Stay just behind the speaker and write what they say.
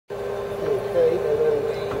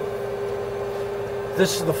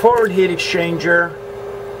This is the forward heat exchanger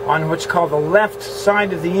on what's called the left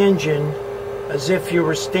side of the engine, as if you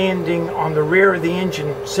were standing on the rear of the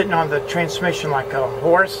engine, sitting on the transmission like a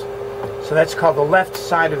horse. So that's called the left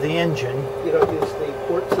side of the engine. You don't use the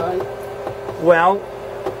port side? Well,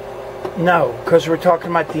 no, because we're talking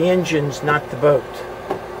about the engines, not the boat.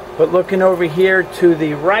 But looking over here to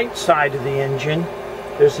the right side of the engine,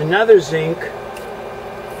 there's another zinc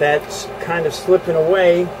that's kind of slipping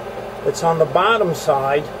away. It's on the bottom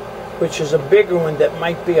side, which is a bigger one that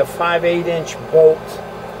might be a 5/8 inch bolt,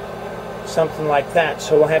 something like that.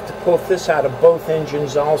 So we'll have to pull this out of both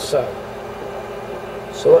engines also.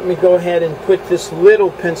 So let me go ahead and put this little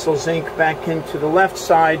pencil zinc back into the left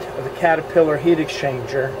side of the Caterpillar heat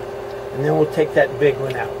exchanger, and then we'll take that big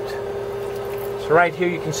one out. So right here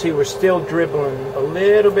you can see we're still dribbling a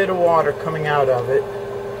little bit of water coming out of it,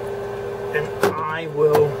 and I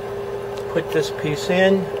will put this piece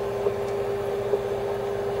in.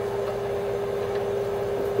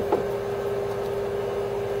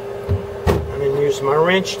 Use my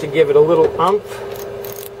wrench to give it a little umph.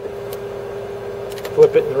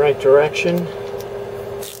 Flip it in the right direction.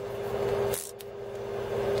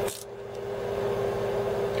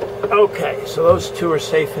 Okay, so those two are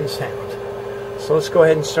safe and sound. So let's go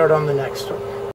ahead and start on the next one.